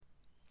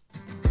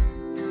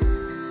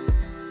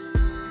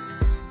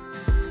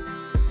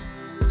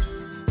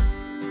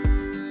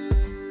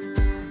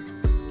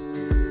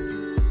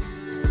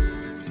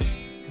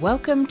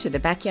Welcome to the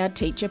Backyard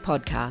Teacher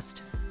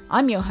Podcast.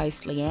 I'm your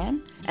host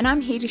Leanne, and I'm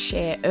here to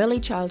share early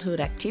childhood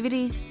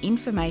activities,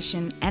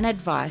 information and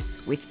advice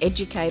with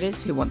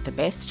educators who want the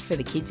best for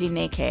the kids in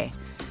their care.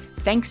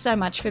 Thanks so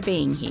much for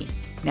being here.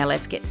 Now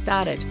let's get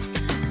started.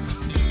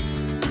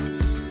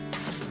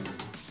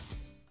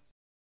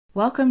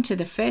 Welcome to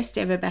the first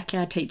ever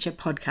Backyard Teacher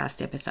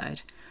Podcast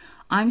episode.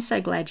 I'm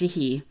so glad you're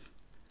here.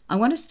 I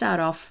want to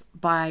start off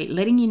by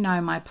letting you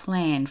know my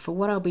plan for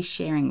what I'll be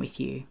sharing with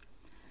you.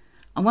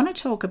 I want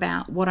to talk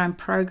about what I'm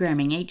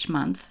programming each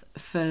month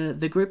for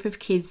the group of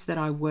kids that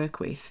I work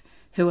with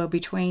who are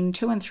between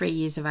 2 and 3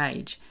 years of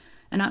age.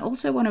 And I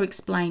also want to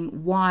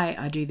explain why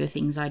I do the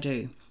things I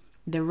do,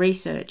 the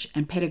research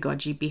and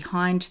pedagogy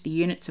behind the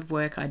units of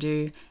work I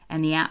do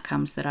and the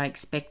outcomes that I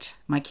expect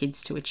my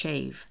kids to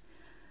achieve.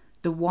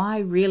 The why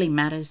really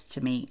matters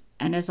to me,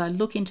 and as I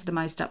look into the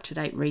most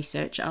up-to-date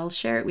research, I'll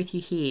share it with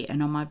you here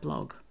and on my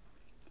blog.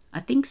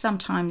 I think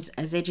sometimes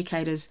as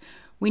educators,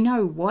 we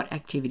know what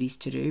activities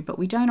to do, but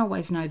we don't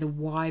always know the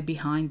why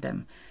behind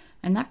them,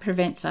 and that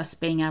prevents us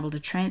being able to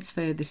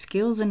transfer the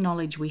skills and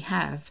knowledge we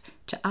have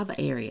to other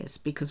areas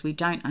because we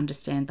don't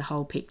understand the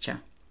whole picture.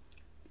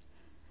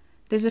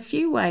 There's a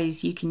few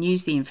ways you can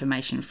use the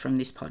information from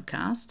this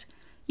podcast.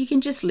 You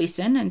can just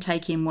listen and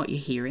take in what you're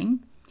hearing.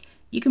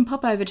 You can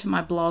pop over to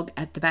my blog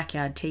at The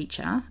Backyard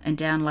Teacher and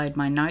download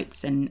my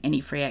notes and any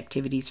free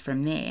activities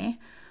from there.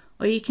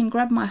 Or you can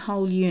grab my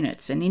whole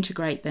units and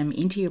integrate them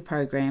into your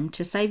program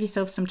to save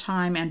yourself some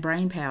time and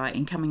brain power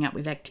in coming up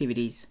with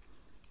activities.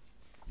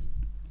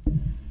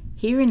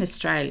 Here in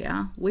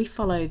Australia, we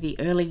follow the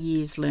Early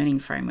Years Learning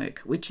Framework,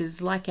 which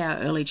is like our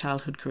early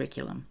childhood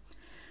curriculum.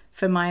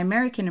 For my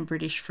American and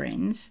British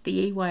friends,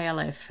 the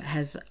EYLF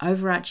has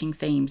overarching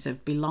themes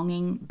of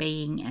belonging,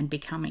 being, and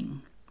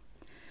becoming.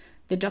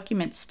 The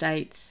document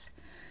states,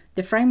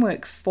 the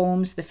framework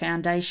forms the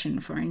foundation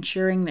for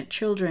ensuring that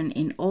children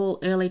in all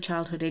early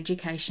childhood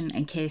education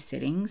and care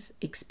settings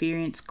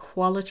experience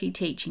quality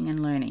teaching and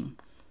learning.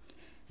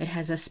 It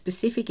has a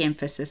specific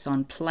emphasis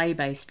on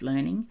play-based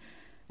learning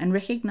and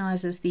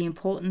recognises the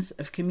importance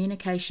of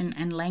communication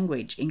and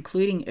language,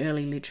 including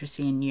early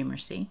literacy and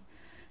numeracy,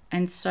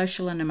 and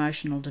social and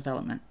emotional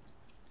development.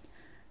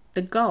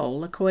 The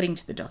goal, according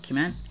to the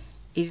document,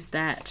 is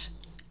that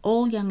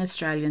all young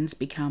Australians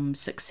become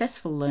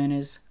successful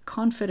learners,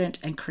 confident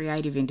and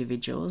creative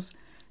individuals,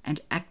 and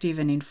active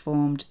and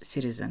informed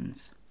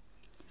citizens.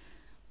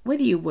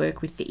 Whether you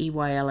work with the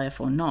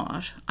EYLF or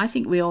not, I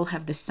think we all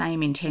have the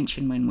same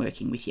intention when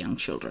working with young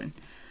children,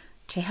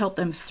 to help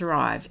them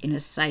thrive in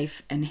a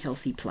safe and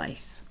healthy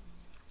place.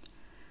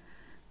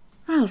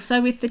 Well,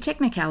 so with the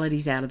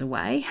technicalities out of the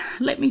way,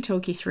 let me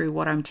talk you through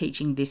what I'm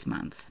teaching this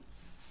month.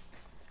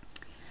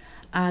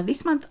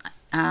 This month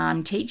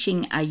I'm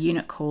teaching a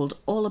unit called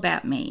All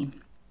About Me.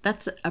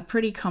 That's a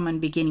pretty common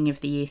beginning of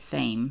the year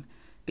theme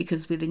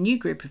because with a new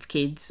group of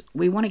kids,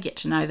 we want to get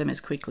to know them as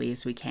quickly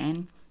as we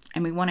can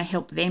and we want to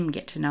help them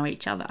get to know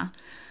each other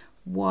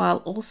while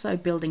also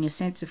building a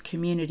sense of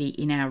community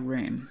in our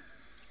room.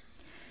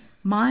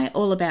 My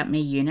All About Me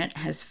unit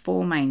has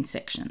 4 main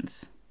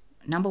sections.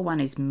 Number 1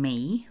 is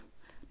me.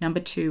 Number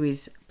 2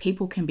 is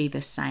people can be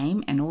the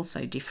same and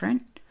also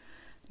different.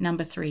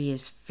 Number 3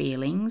 is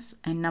feelings,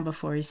 and number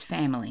 4 is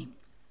family.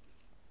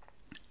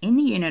 In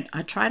the unit,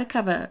 I try to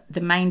cover the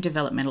main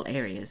developmental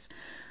areas,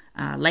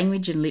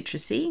 language and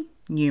literacy,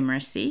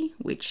 numeracy,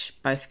 which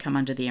both come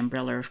under the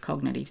umbrella of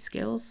cognitive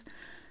skills,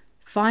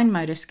 fine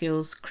motor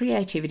skills,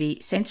 creativity,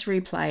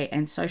 sensory play,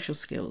 and social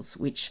skills,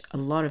 which a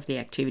lot of the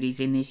activities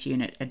in this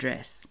unit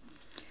address.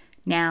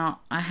 Now,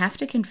 I have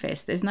to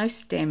confess, there's no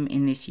STEM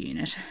in this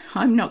unit.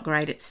 I'm not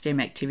great at STEM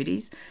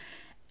activities,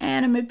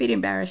 and I'm a bit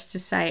embarrassed to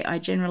say I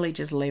generally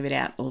just leave it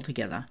out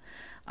altogether.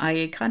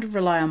 I kind of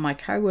rely on my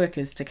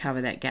co-workers to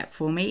cover that gap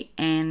for me,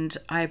 and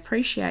I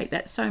appreciate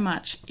that so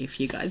much if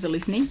you guys are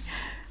listening.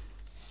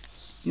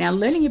 Now,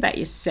 learning about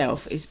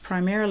yourself is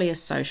primarily a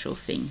social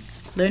thing.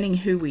 Learning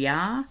who we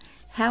are,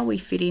 how we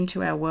fit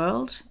into our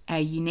world, our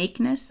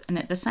uniqueness, and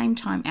at the same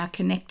time our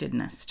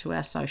connectedness to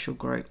our social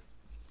group.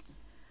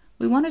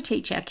 We want to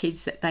teach our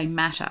kids that they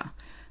matter,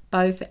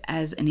 both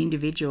as an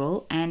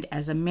individual and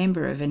as a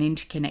member of an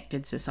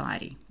interconnected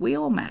society. We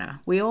all matter.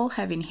 We all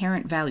have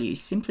inherent values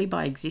simply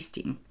by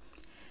existing.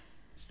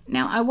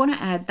 Now, I want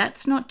to add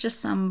that's not just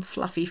some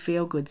fluffy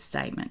feel-good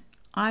statement.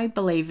 I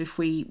believe if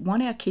we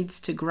want our kids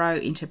to grow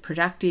into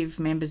productive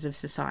members of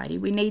society,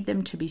 we need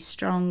them to be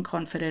strong,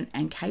 confident,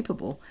 and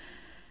capable.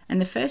 And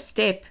the first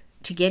step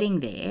to getting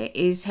there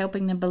is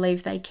helping them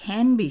believe they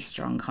can be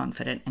strong,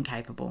 confident, and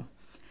capable.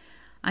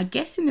 I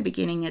guess in the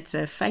beginning it's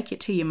a fake it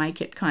till you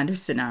make it kind of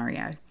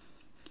scenario.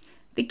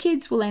 The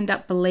kids will end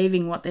up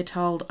believing what they're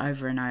told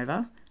over and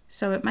over,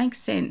 so it makes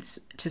sense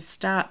to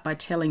start by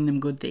telling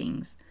them good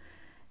things.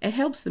 It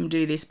helps them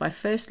do this by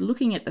first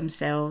looking at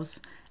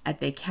themselves, at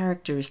their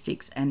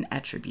characteristics and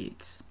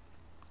attributes.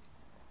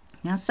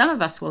 Now, some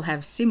of us will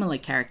have similar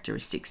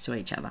characteristics to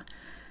each other.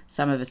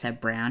 Some of us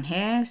have brown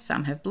hair,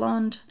 some have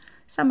blonde,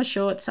 some are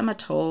short, some are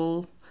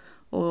tall,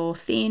 or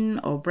thin,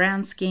 or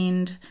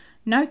brown-skinned,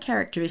 No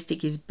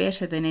characteristic is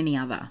better than any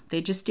other.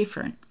 They're just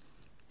different.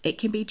 It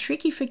can be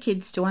tricky for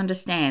kids to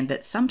understand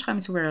that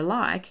sometimes we're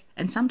alike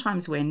and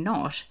sometimes we're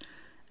not,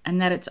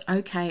 and that it's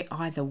okay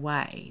either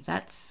way.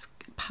 That's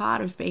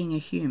part of being a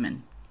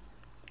human.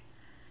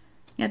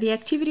 Now, the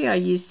activity I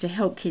use to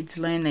help kids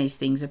learn these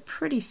things are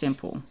pretty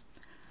simple.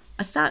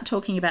 I start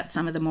talking about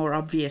some of the more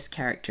obvious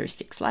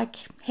characteristics like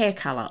hair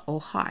colour or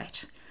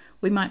height.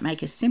 We might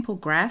make a simple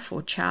graph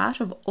or chart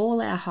of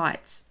all our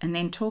heights and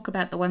then talk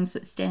about the ones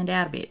that stand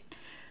out a bit.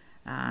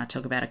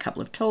 Talk about a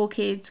couple of tall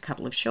kids, a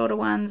couple of shorter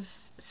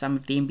ones, some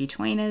of the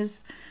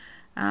in-betweeners.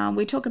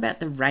 We talk about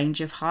the range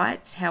of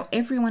heights, how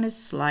everyone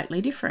is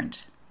slightly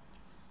different.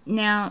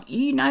 Now,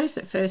 you notice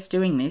at first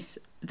doing this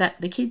that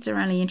the kids are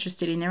only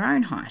interested in their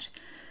own height.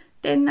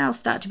 Then they'll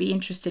start to be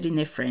interested in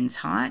their friends'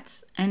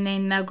 heights, and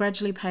then they'll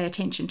gradually pay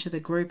attention to the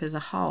group as a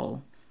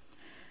whole.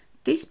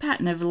 This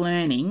pattern of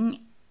learning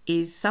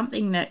is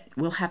something that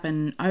will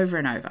happen over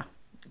and over.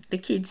 The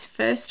kids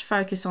first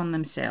focus on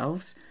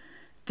themselves,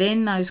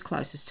 then those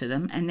closest to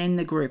them, and then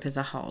the group as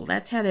a whole.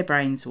 That's how their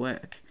brains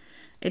work.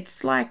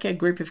 It's like a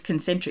group of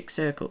concentric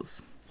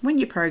circles. When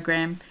you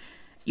program,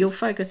 you'll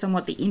focus on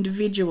what the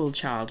individual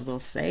child will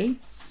see,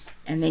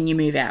 and then you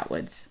move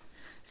outwards.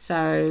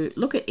 So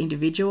look at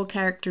individual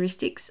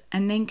characteristics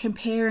and then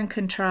compare and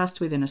contrast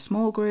within a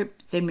small group,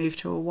 then move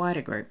to a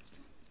wider group.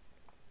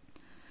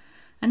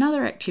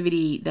 Another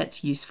activity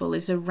that's useful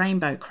is a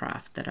rainbow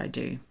craft that I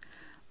do.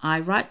 I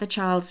write the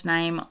child's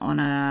name on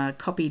a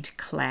copied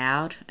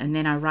cloud, and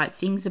then I write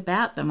things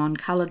about them on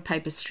coloured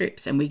paper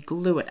strips, and we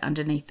glue it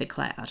underneath the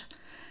cloud.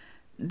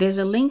 There's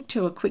a link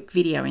to a quick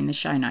video in the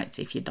show notes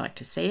if you'd like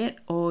to see it,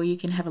 or you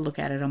can have a look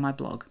at it on my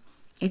blog.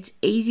 It's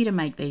easy to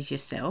make these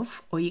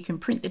yourself, or you can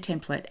print the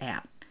template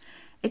out.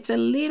 It's a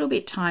little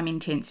bit time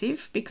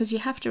intensive because you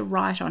have to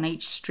write on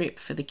each strip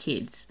for the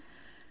kids,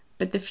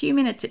 but the few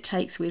minutes it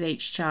takes with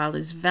each child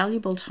is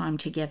valuable time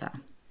together.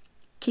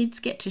 Kids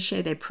get to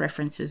share their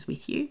preferences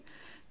with you.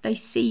 They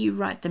see you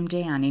write them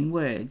down in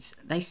words.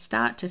 They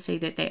start to see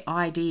that their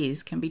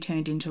ideas can be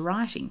turned into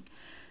writing.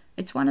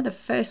 It's one of the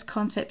first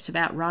concepts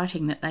about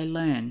writing that they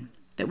learn,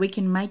 that we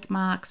can make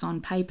marks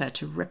on paper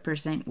to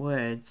represent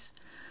words.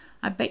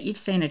 I bet you've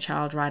seen a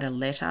child write a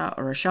letter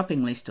or a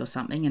shopping list or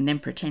something and then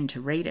pretend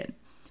to read it.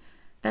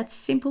 That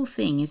simple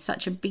thing is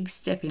such a big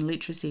step in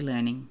literacy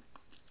learning.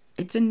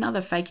 It's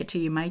another fake it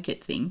till you make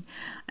it thing,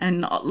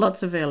 and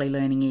lots of early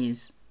learning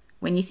is.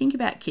 When you think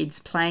about kids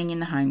playing in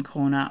the home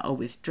corner or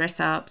with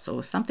dress-ups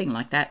or something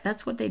like that,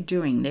 that's what they're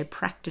doing. They're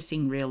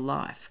practicing real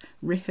life,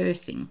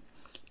 rehearsing,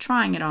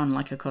 trying it on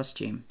like a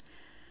costume.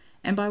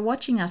 And by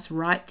watching us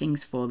write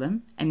things for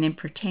them and then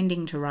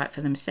pretending to write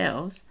for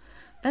themselves,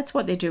 that's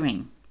what they're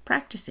doing,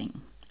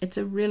 practicing. It's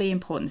a really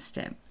important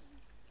step.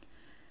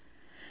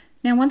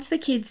 Now, once the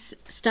kids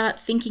start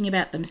thinking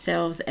about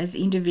themselves as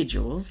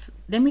individuals,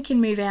 then we can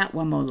move out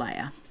one more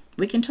layer.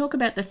 We can talk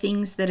about the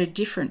things that are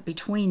different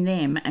between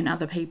them and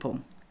other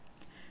people.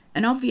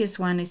 An obvious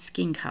one is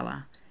skin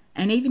colour,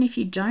 and even if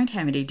you don't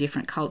have any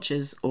different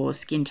cultures or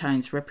skin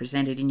tones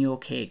represented in your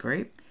care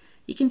group,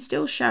 you can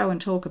still show and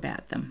talk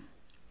about them.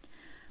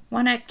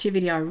 One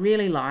activity I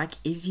really like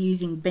is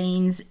using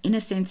beans in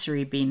a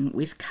sensory bin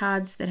with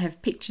cards that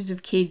have pictures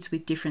of kids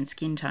with different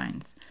skin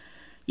tones.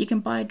 You can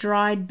buy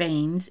dried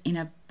beans in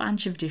a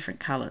bunch of different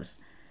colours,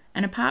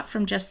 and apart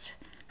from just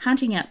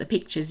hunting out the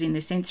pictures in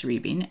the sensory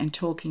bin and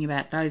talking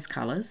about those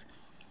colours,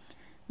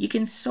 you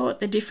can sort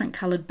the different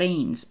coloured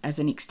beans as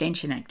an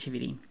extension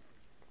activity.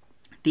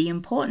 The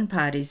important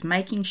part is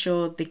making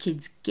sure the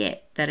kids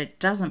get that it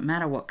doesn't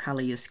matter what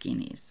colour your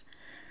skin is.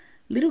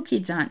 Little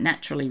kids aren't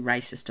naturally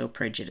racist or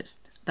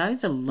prejudiced.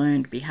 Those are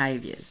learned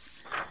behaviours.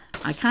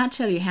 I can't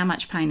tell you how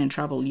much pain and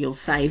trouble you'll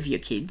save your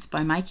kids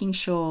by making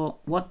sure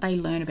what they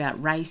learn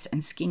about race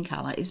and skin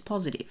colour is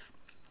positive.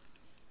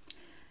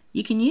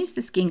 You can use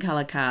the skin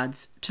colour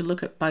cards to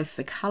look at both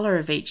the colour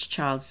of each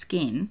child's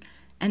skin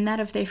and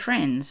that of their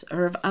friends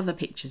or of other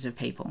pictures of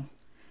people.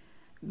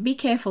 Be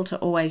careful to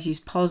always use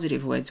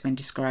positive words when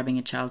describing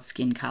a child's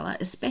skin colour,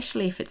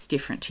 especially if it's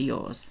different to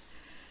yours.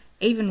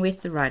 Even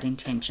with the right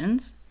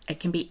intentions, it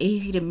can be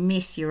easy to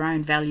miss your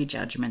own value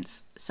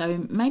judgments,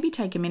 so maybe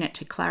take a minute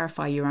to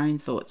clarify your own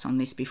thoughts on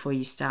this before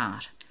you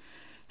start.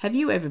 Have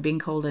you ever been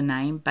called a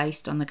name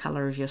based on the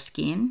colour of your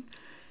skin?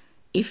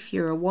 If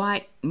you're a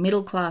white,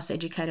 middle-class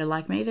educator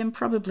like me, then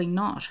probably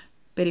not.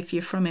 But if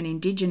you're from an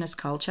Indigenous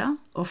culture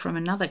or from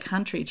another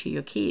country to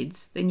your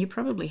kids, then you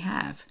probably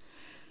have.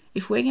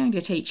 If we're going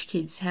to teach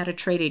kids how to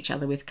treat each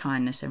other with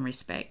kindness and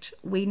respect,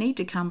 we need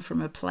to come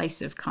from a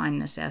place of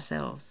kindness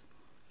ourselves.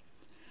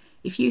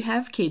 If you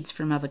have kids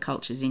from other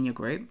cultures in your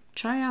group,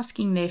 try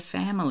asking their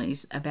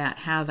families about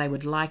how they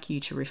would like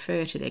you to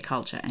refer to their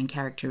culture and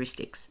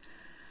characteristics.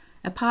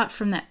 Apart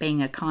from that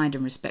being a kind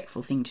and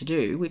respectful thing to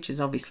do, which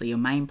is obviously your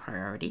main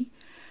priority,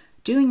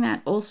 doing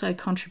that also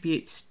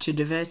contributes to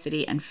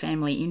diversity and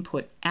family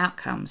input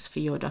outcomes for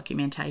your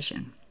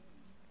documentation.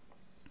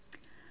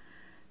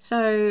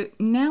 So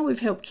now we've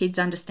helped kids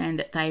understand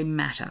that they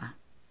matter.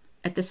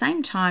 At the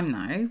same time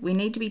though, we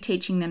need to be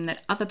teaching them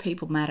that other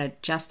people matter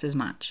just as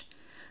much.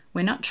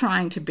 We're not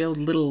trying to build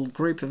a little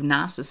group of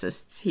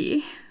narcissists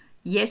here.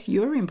 Yes,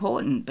 you're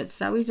important, but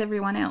so is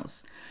everyone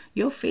else.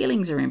 Your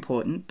feelings are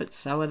important, but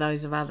so are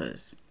those of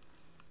others.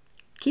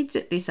 Kids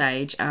at this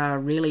age are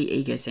really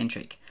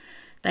egocentric.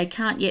 They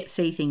can't yet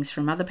see things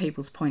from other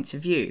people's points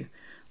of view,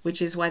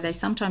 which is why they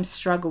sometimes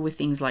struggle with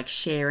things like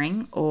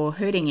sharing or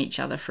hurting each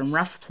other from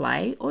rough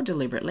play or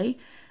deliberately,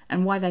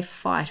 and why they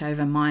fight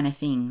over minor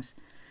things.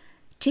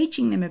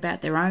 Teaching them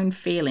about their own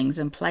feelings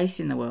and place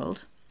in the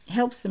world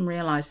helps them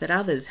realise that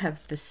others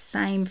have the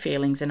same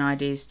feelings and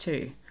ideas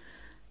too.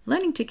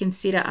 Learning to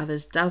consider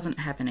others doesn't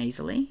happen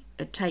easily.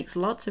 It takes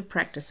lots of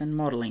practice and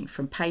modelling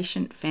from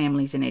patient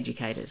families and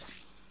educators.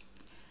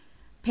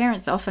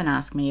 Parents often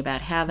ask me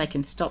about how they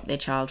can stop their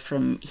child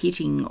from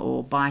hitting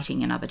or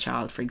biting another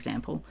child, for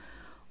example,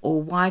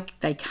 or why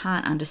they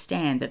can't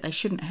understand that they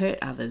shouldn't hurt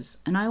others,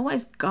 and I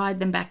always guide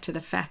them back to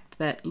the fact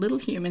that little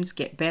humans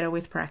get better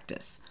with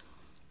practice.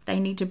 They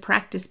need to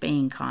practice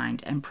being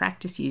kind and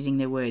practice using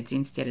their words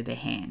instead of their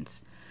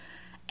hands.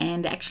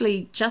 And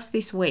actually, just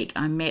this week,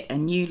 I met a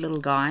new little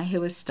guy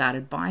who has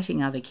started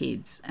biting other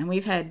kids, and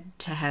we've had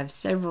to have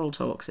several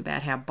talks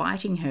about how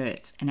biting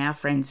hurts and our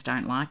friends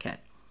don't like it.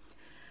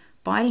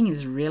 Biting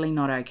is really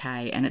not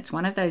okay, and it's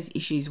one of those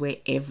issues where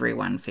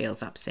everyone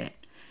feels upset.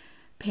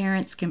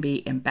 Parents can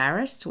be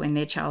embarrassed when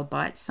their child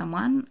bites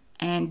someone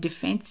and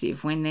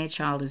defensive when their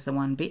child is the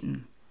one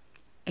bitten.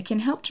 It can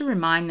help to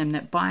remind them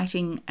that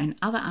biting and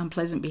other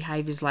unpleasant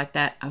behaviours like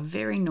that are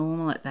very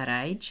normal at that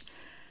age,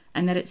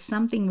 and that it's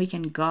something we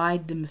can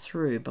guide them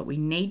through, but we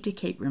need to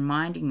keep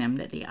reminding them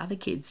that the other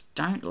kids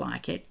don't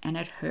like it and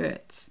it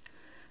hurts.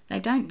 They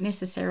don't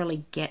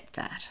necessarily get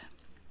that.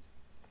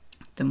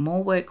 The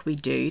more work we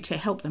do to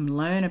help them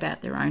learn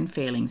about their own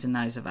feelings and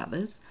those of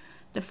others,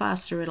 the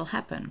faster it'll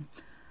happen.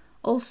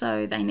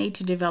 Also, they need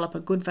to develop a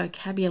good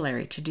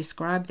vocabulary to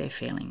describe their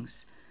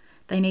feelings.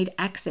 They need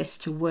access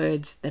to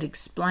words that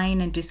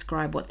explain and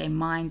describe what their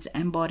minds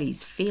and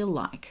bodies feel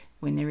like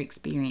when they're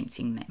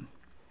experiencing them.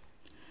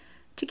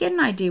 To get an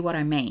idea what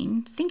I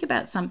mean, think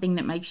about something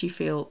that makes you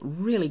feel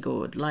really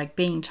good, like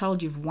being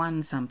told you've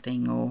won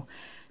something or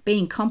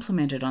being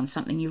complimented on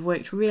something you've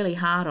worked really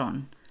hard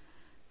on.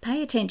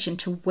 Pay attention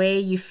to where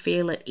you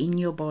feel it in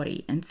your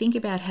body and think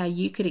about how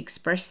you could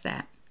express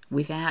that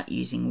without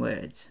using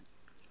words.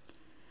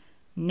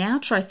 Now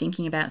try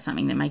thinking about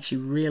something that makes you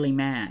really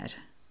mad.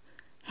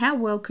 How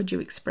well could you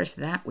express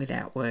that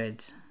without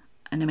words?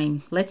 And I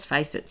mean, let's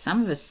face it,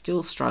 some of us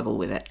still struggle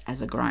with it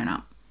as a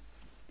grown-up.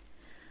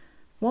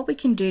 What we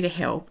can do to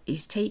help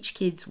is teach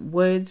kids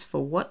words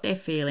for what they're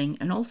feeling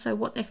and also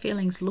what their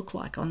feelings look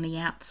like on the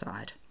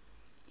outside.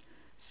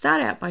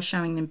 Start out by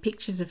showing them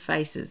pictures of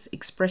faces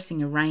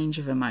expressing a range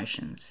of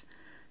emotions.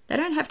 They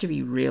don't have to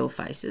be real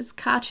faces.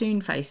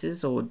 Cartoon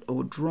faces or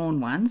drawn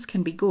ones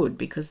can be good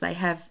because they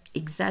have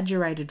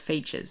exaggerated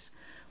features,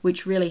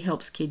 which really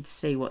helps kids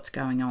see what's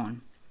going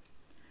on.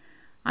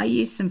 I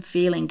use some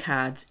feeling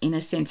cards in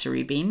a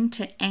sensory bin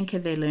to anchor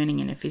their learning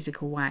in a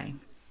physical way.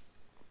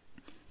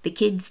 The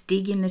kids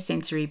dig in the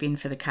sensory bin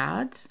for the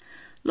cards,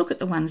 look at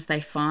the ones they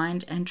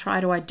find, and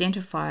try to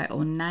identify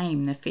or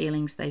name the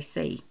feelings they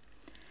see.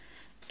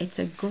 It's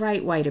a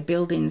great way to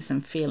build in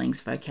some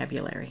feelings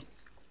vocabulary.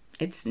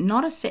 It's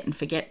not a set and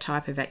forget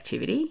type of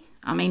activity.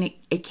 I mean,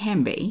 it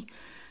can be,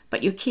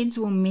 but your kids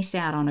will miss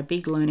out on a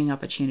big learning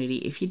opportunity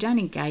if you don't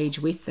engage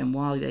with them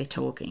while they're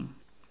talking.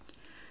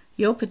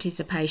 Your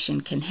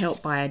participation can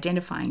help by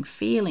identifying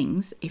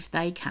feelings if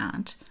they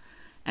can't,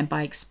 and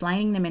by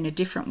explaining them in a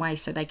different way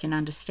so they can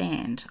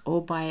understand,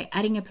 or by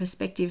adding a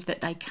perspective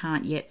that they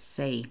can't yet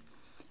see,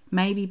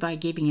 maybe by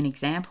giving an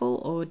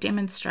example or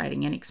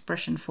demonstrating an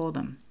expression for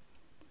them.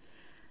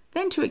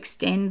 Then to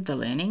extend the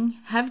learning,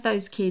 have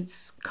those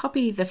kids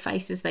copy the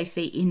faces they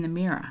see in the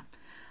mirror.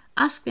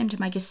 Ask them to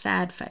make a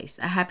sad face,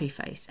 a happy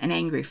face, an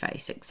angry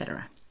face,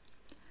 etc.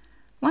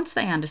 Once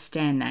they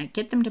understand that,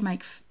 get them to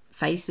make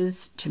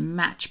faces to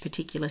match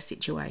particular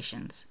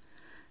situations.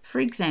 For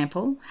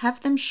example,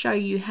 have them show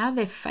you how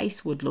their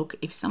face would look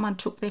if someone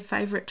took their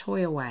favourite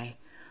toy away,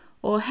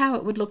 or how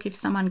it would look if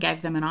someone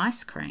gave them an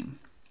ice cream.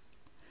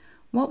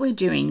 What we're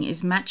doing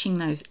is matching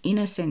those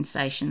inner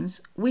sensations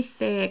with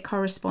their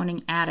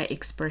corresponding outer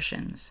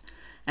expressions,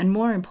 and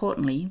more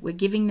importantly, we're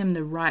giving them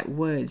the right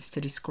words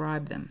to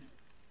describe them.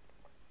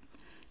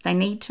 They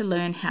need to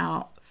learn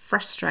how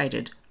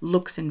frustrated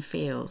looks and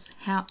feels,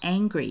 how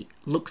angry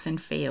looks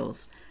and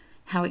feels,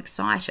 how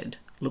excited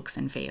looks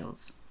and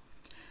feels.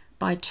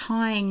 By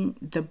tying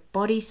the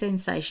body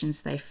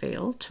sensations they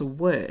feel to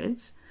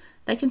words,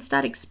 they can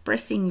start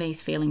expressing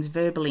these feelings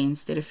verbally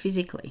instead of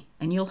physically,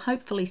 and you'll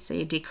hopefully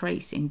see a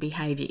decrease in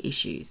behaviour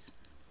issues.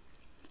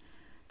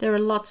 There are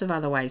lots of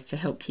other ways to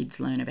help kids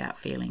learn about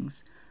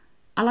feelings.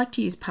 I like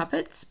to use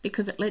puppets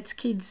because it lets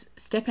kids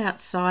step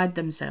outside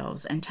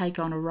themselves and take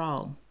on a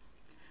role.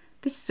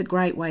 This is a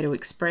great way to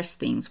express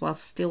things while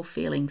still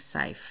feeling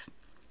safe.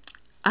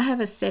 I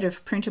have a set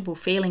of printable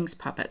feelings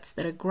puppets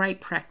that are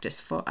great practice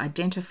for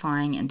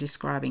identifying and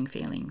describing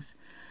feelings.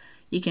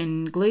 You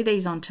can glue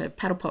these onto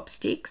paddle pop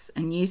sticks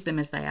and use them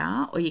as they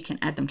are, or you can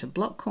add them to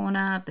Block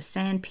Corner, the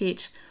Sand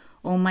Pit,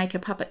 or make a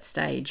puppet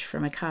stage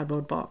from a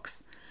cardboard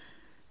box.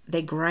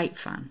 They're great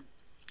fun.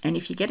 And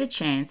if you get a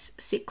chance,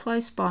 sit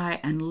close by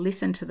and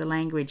listen to the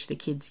language the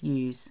kids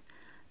use.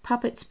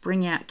 Puppets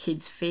bring out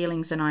kids'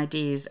 feelings and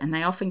ideas, and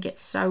they often get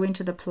so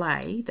into the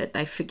play that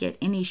they forget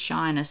any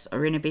shyness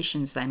or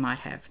inhibitions they might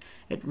have.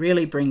 It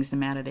really brings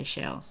them out of their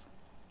shells.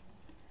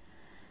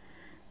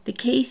 The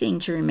key thing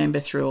to remember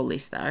through all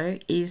this, though,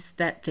 is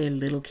that they're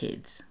little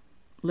kids.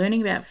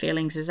 Learning about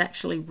feelings is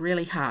actually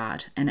really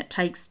hard, and it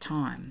takes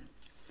time.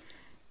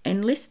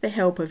 Enlist the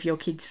help of your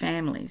kids'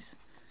 families.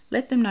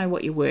 Let them know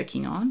what you're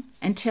working on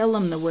and tell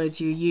them the words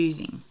you're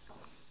using.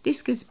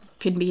 This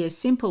could be as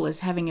simple as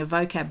having a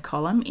vocab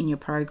column in your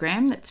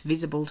program that's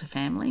visible to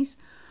families,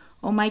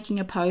 or making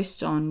a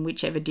post on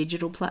whichever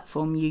digital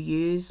platform you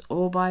use,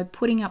 or by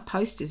putting up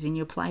posters in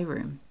your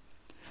playroom.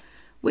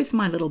 With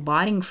my little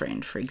biting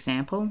friend, for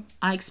example,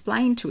 I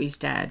explained to his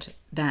dad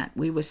that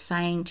we were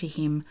saying to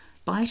him,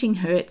 "Biting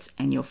hurts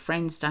and your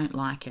friends don't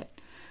like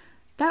it."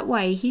 That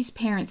way his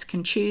parents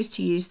can choose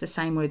to use the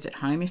same words at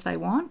home if they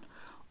want,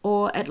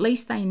 or at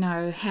least they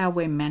know how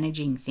we're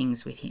managing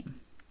things with him.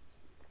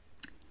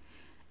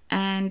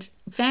 And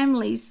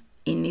families,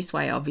 in this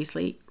way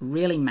obviously,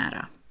 really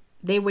matter.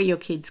 They're where your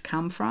kids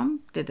come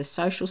from. They're the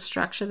social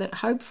structure that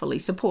hopefully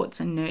supports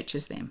and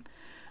nurtures them.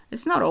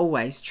 It's not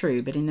always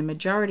true, but in the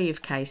majority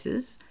of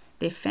cases,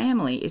 their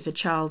family is a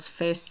child's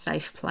first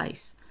safe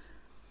place.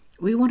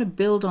 We want to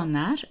build on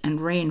that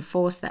and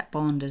reinforce that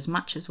bond as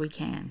much as we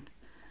can.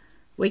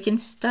 We can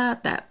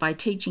start that by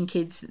teaching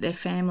kids that their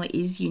family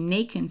is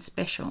unique and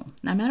special,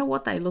 no matter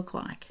what they look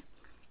like.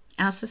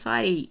 Our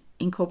society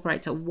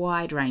incorporates a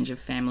wide range of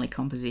family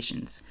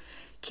compositions.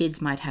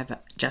 Kids might have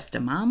just a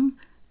mum,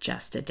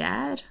 just a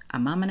dad, a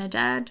mum and a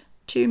dad,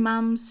 2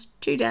 mums,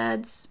 2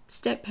 dads,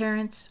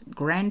 step-parents,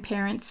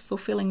 grandparents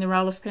fulfilling the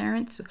role of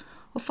parents,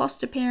 or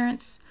foster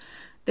parents.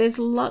 There's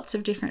lots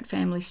of different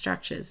family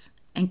structures,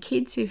 and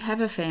kids who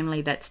have a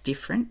family that's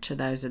different to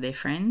those of their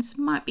friends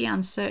might be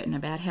uncertain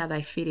about how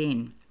they fit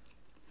in.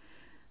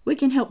 We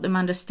can help them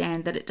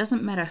understand that it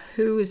doesn't matter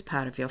who is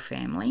part of your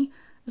family,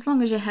 as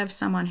long as you have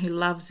someone who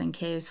loves and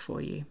cares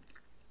for you.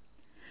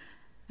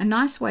 A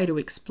nice way to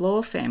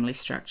explore family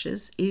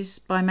structures is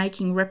by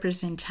making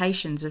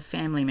representations of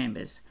family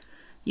members.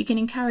 You can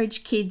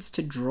encourage kids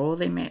to draw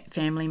their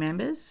family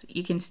members.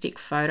 You can stick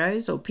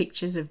photos or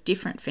pictures of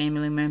different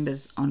family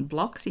members on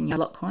blocks in your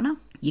block corner.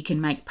 You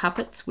can make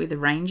puppets with a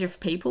range of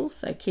people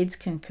so kids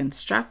can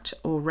construct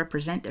or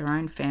represent their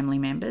own family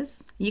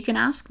members. You can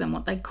ask them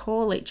what they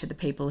call each of the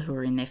people who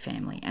are in their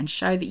family and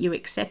show that you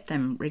accept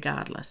them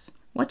regardless.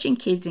 Watching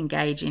kids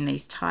engage in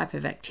these type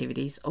of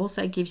activities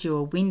also gives you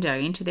a window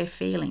into their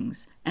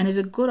feelings and is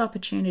a good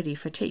opportunity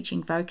for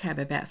teaching vocab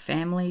about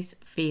families,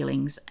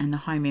 feelings, and the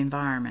home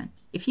environment.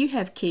 If you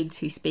have kids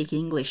who speak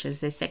English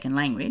as their second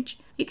language,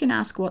 you can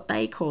ask what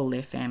they call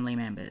their family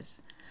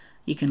members.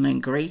 You can learn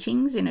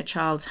greetings in a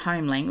child's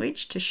home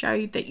language to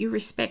show that you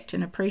respect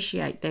and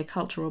appreciate their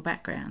cultural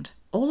background.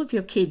 All of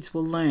your kids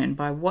will learn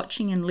by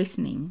watching and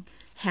listening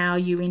how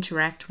you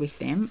interact with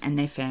them and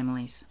their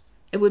families.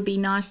 It would be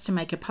nice to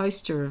make a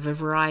poster of a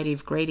variety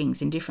of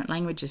greetings in different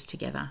languages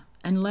together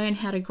and learn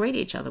how to greet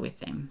each other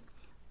with them.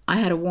 I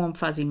had a warm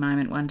fuzzy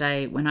moment one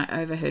day when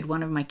I overheard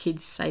one of my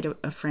kids say to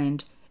a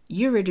friend,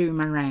 "Yuridu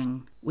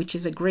Marang," which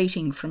is a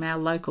greeting from our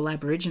local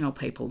Aboriginal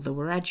people, the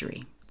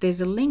Wiradjuri.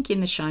 There's a link in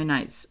the show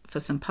notes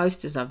for some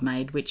posters I've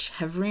made which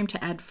have room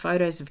to add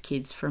photos of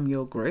kids from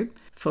your group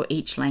for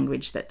each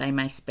language that they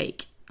may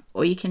speak,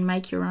 or you can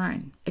make your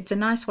own. It's a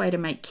nice way to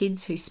make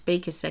kids who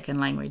speak a second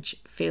language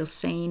feel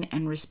seen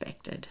and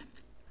respected.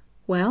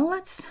 Well,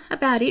 that's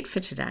about it for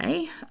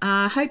today.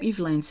 I hope you've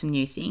learned some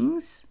new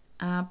things.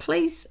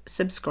 Please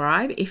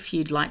subscribe if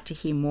you'd like to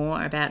hear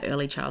more about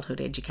early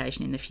childhood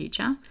education in the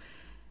future.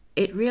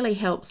 It really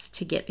helps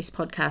to get this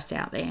podcast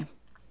out there.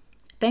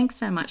 Thanks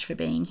so much for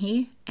being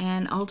here,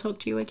 and I'll talk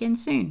to you again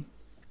soon.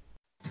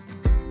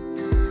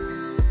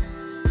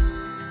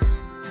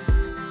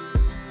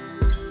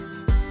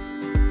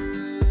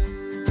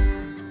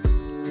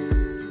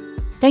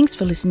 Thanks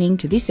for listening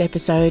to this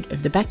episode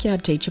of the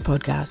Backyard Teacher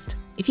Podcast.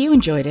 If you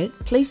enjoyed it,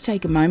 please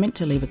take a moment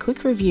to leave a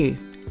quick review.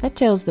 That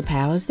tells the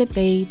powers that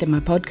be that my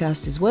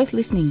podcast is worth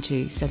listening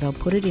to, so they'll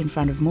put it in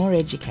front of more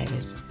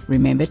educators.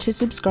 Remember to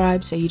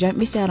subscribe so you don't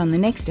miss out on the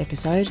next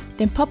episode,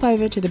 then pop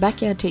over to the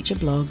Backyard Teacher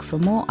blog for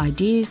more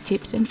ideas,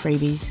 tips and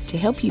freebies to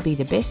help you be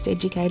the best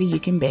educator you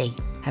can be.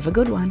 Have a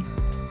good one.